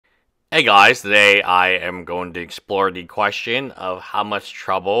Hey guys, today I am going to explore the question of how much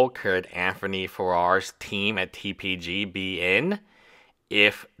trouble could Anthony Farrar's team at TPG be in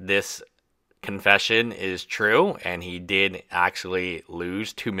if this confession is true and he did actually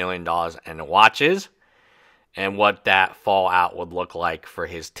lose $2 million in watches, and what that fallout would look like for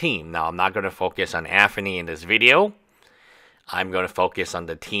his team. Now, I'm not going to focus on Anthony in this video. I'm going to focus on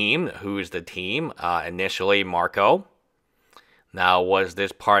the team. Who is the team? Initially, Marco. Now, was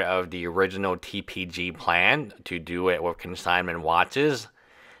this part of the original TPG plan to do it with consignment watches?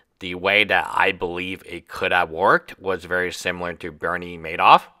 The way that I believe it could have worked was very similar to Bernie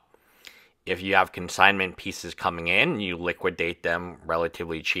Madoff. If you have consignment pieces coming in, you liquidate them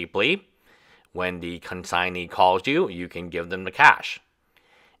relatively cheaply. When the consignee calls you, you can give them the cash.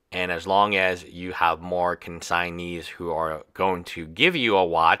 And as long as you have more consignees who are going to give you a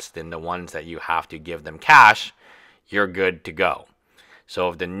watch than the ones that you have to give them cash, you're good to go. So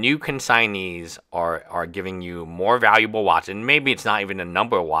if the new consignees are giving you more valuable watches, and maybe it's not even the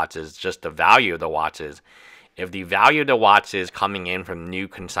number of watches, just the value of the watches. If the value of the watches coming in from new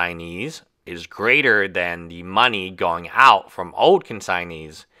consignees is greater than the money going out from old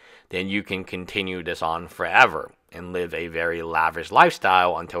consignees, then you can continue this on forever and live a very lavish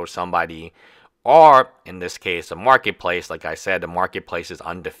lifestyle until somebody, or in this case, a marketplace, like I said, the marketplace is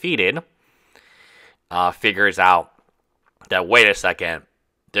undefeated, figures out that, wait a second,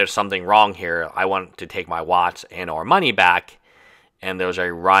 there's something wrong here. I want to take my watch and or money back. And there's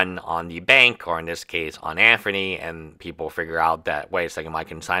a run on the bank, or in this case, on Anthony, and people figure out that, wait a second, my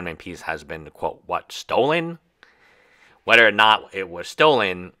consignment piece has been, quote, what, stolen? Whether or not it was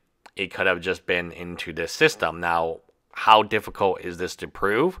stolen, it could have just been into this system. Now, how difficult is this to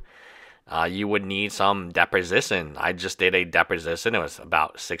prove? You would need some deposition. I just did a deposition. It was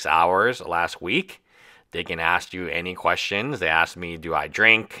about 6 hours last week. They can ask you any questions. They asked me, do I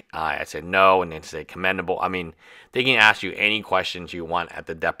drink? I said no, and they said commendable. I mean, they can ask you any questions you want at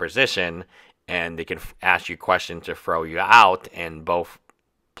the deposition, and they can ask you questions to throw you out, and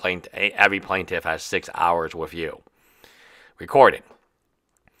every plaintiff has 6 hours with you recorded.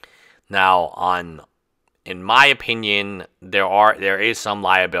 Now, in my opinion, there is some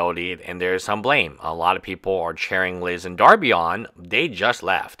liability and there is some blame. A lot of people are cheering Liz and Darby on. They just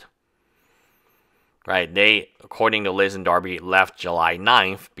left. Right, they, according to Liz and Darby, left July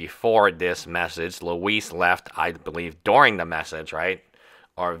 9th before this message. Luis left, I believe, during the message, right?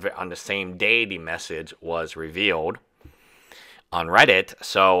 Or on the same day the message was revealed on Reddit.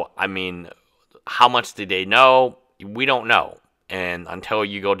 So, I mean, how much did they know? We don't know. And until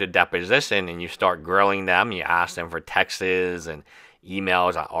you go to deposition and you start grilling them, you ask them for texts and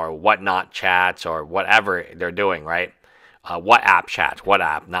emails or whatnot chats or whatever they're doing, right? What app chats, what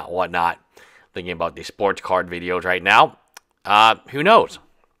app, not whatnot. Thinking about the sports card videos right now. Who knows?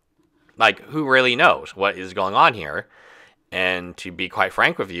 Like, who really knows what is going on here? And to be quite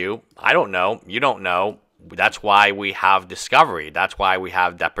frank with you, I don't know. You don't know. That's why we have discovery. That's why we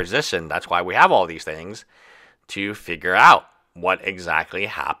have deposition. That's why we have all these things to figure out what exactly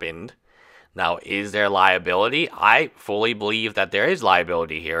happened. Now, is there liability? I fully believe that there is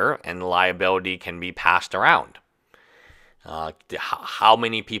liability here, and liability can be passed around. How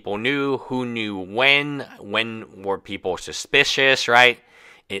many people knew? Who knew when? When were people suspicious, right?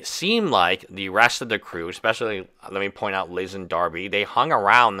 It seemed like the rest of the crew, especially, let me point out Liz and Darby, they hung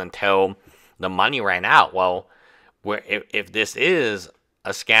around until the money ran out. Well, if this is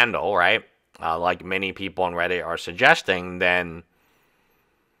a scandal, right, like many people on Reddit are suggesting, then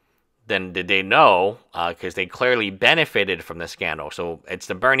did they know? Because they clearly benefited from the scandal. So it's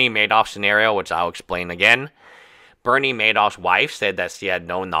the Bernie Madoff scenario, which I'll explain again. Bernie Madoff's wife said that she had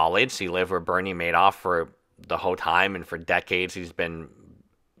no knowledge. She lived with Bernie Madoff for the whole time, and for decades he's been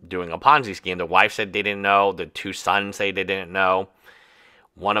doing a Ponzi scheme. The wife said they didn't know. The two sons say they didn't know.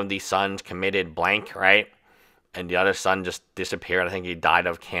 One of these sons committed blank, right? And the other son just disappeared. I think he died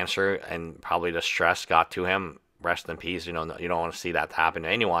of cancer, and probably the stress got to him. Rest in peace. You know, you don't want to see that happen to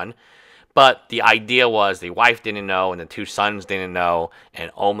anyone. But the idea was the wife didn't know, and the two sons didn't know, and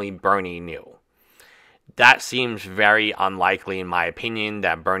only Bernie knew. That seems very unlikely, in my opinion,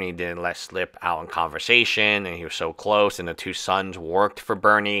 that Bernie didn't let slip out in conversation, and he was so close, and the two sons worked for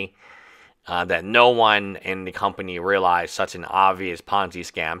Bernie, that no one in the company realized such an obvious Ponzi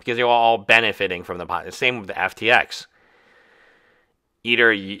scam, because they were all benefiting from the Ponzi. Same with the FTX.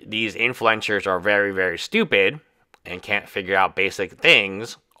 Either these influencers are very, very stupid and can't figure out basic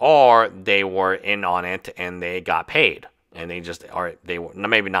things, or they were in on it and they got paid, and they were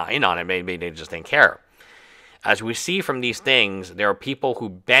maybe not in on it, maybe they just didn't care. As we see from these things, there are people who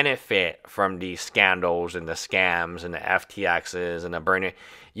benefit from these scandals and the scams and the FTXs and the Bernie.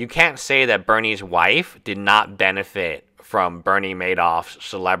 you can't say that Bernie's wife did not benefit from Bernie Madoff's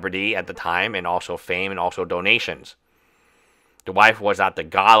celebrity at the time and also fame and also donations. The wife was at the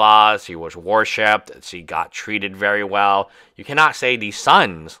galas, she was worshipped, she got treated very well. You cannot say the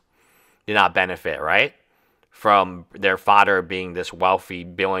sons did not benefit, right? From their father being this wealthy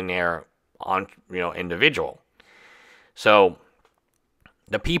billionaire individual. So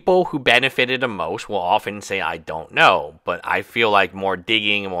the people who benefited the most will often say, I don't know, but I feel like more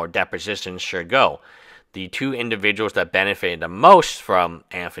digging and more depositions should go. The two individuals that benefited the most from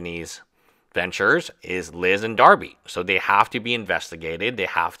Anthony's ventures is Liz and Darby. So they have to be investigated. They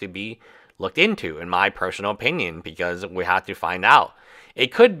have to be looked into, in my personal opinion, because we have to find out.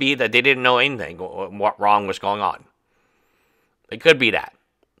 It could be that they didn't know anything, what wrong was going on. It could be that.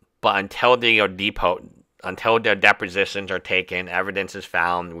 But until they are until their depositions are taken, evidence is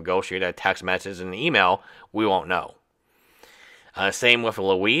found, we go through their text messages and email, we won't know. Same with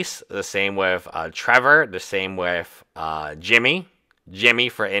Luis, the same with Trevor, the same with Jimmy. Jimmy,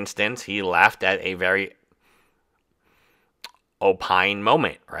 for instance, he left at a very opine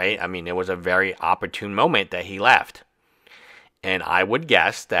moment, right? I mean, it was a very opportune moment that he left. And I would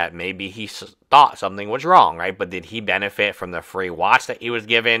guess that maybe he thought something was wrong, right? But did he benefit from the free watch that he was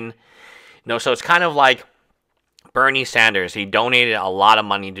given? So it's kind of like Bernie Sanders. He donated a lot of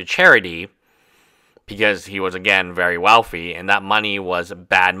money to charity because he was, again, very wealthy, and that money was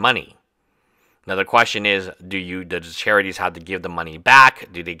bad money. Now the question is, do the charities have to give the money back?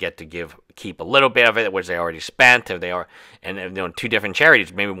 Do they get to keep a little bit of it, which they already spent? And two different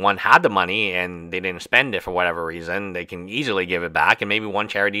charities, maybe one had the money and they didn't spend it for whatever reason, they can easily give it back, and maybe one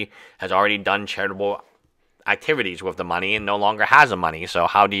charity has already done charitable activities with the money and no longer has the money. So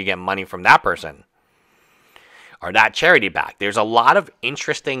how do you get money from that person or that charity back? There's a lot of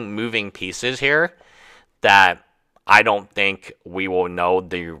interesting moving pieces here that I don't think we will know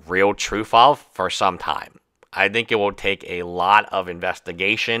the real truth of for some time. I think it will take a lot of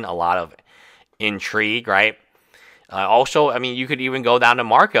investigation, a lot of intrigue, right? Also, I mean, you could even go down to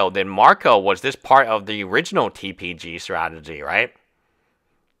Marco. Then Marco, was this part of the original TPG strategy, right?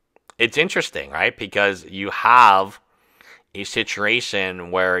 It's interesting, right? Because you have a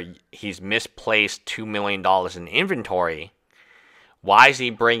situation where he's misplaced $2 million in inventory. Why is he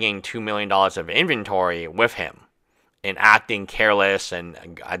bringing $2 million of inventory with him and acting careless and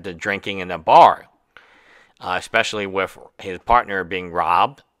the drinking in a bar, especially with his partner being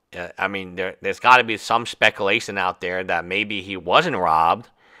robbed? I mean, there's got to be some speculation out there that maybe he wasn't robbed,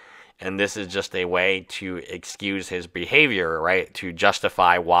 and this is just a way to excuse his behavior, right? To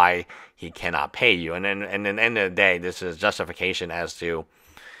justify why he cannot pay you. And then, at the end of the day, this is justification as to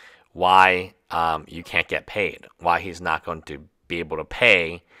why you can't get paid, why he's not going to be able to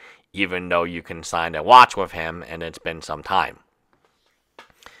pay, even though you can sign a watch with him and it's been some time.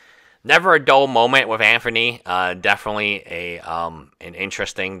 Never a dull moment with Anthony. Definitely an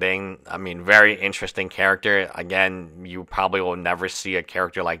interesting thing. I mean, very interesting character. Again, you probably will never see a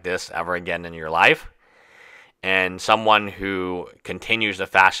character like this ever again in your life. And someone who continues to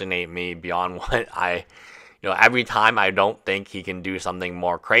fascinate me beyond what every time I don't think he can do something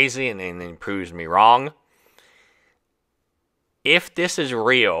more crazy, and then proves me wrong. If this is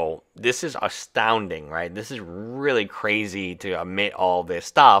real, this is astounding, right? This is really crazy to admit all this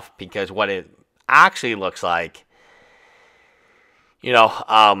stuff, because what it actually looks like, it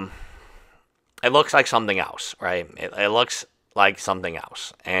looks like something else, right? It looks like something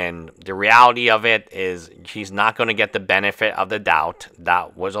else. And the reality of it is he's not going to get the benefit of the doubt.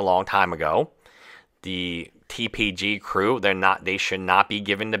 That was a long time ago. The TPG crew, they should not be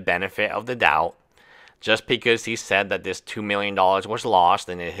given the benefit of the doubt. Just because he said that this $2 million was lost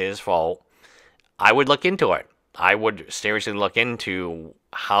and it's his fault, I would look into it. I would seriously look into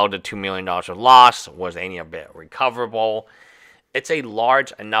how the $2 million was lost. Was any of it recoverable? It's a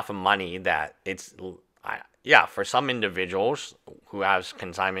large enough of money that for some individuals who have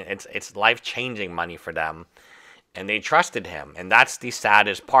consignment, it's life-changing money for them. And they trusted him. And that's the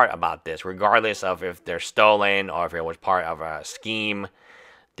saddest part about this. Regardless of if they're stolen or if it was part of a scheme,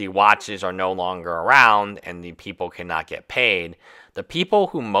 the watches are no longer around and the people cannot get paid. The people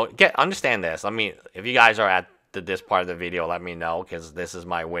who understand this. If you guys are at this part of the video, let me know, because this is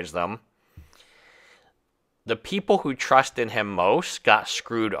my wisdom. The people who trusted him most got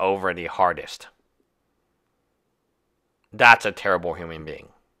screwed over the hardest. That's a terrible human being,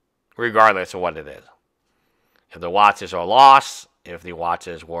 regardless of what it is. If the watches are lost, if the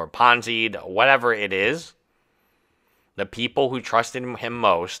watches were Ponzi'd, whatever it is, the people who trusted him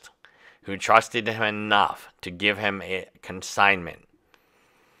most, who trusted him enough to give him a consignment,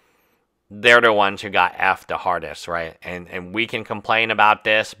 they're the ones who got effed the hardest, right? And we can complain about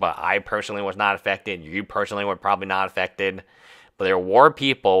this, but I personally was not affected. You personally were probably not affected. But there were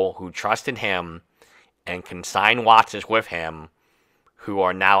people who trusted him and consigned watches with him who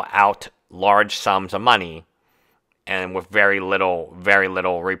are now out large sums of money and with very little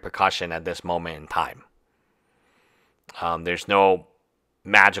repercussion at this moment in time. There's no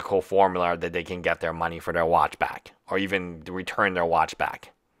magical formula that they can get their money for their watch back or even return their watch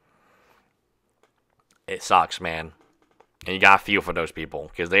back. It sucks, man. And you gotta feel for those people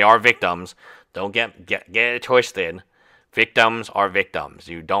because they are victims. Don't get it twisted. Victims are victims.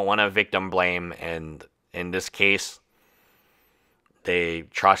 You don't want to victim blame, and in this case, they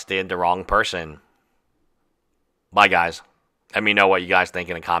trusted the wrong person. Bye, guys. Let me know what you guys think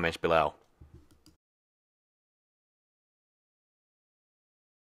in the comments below.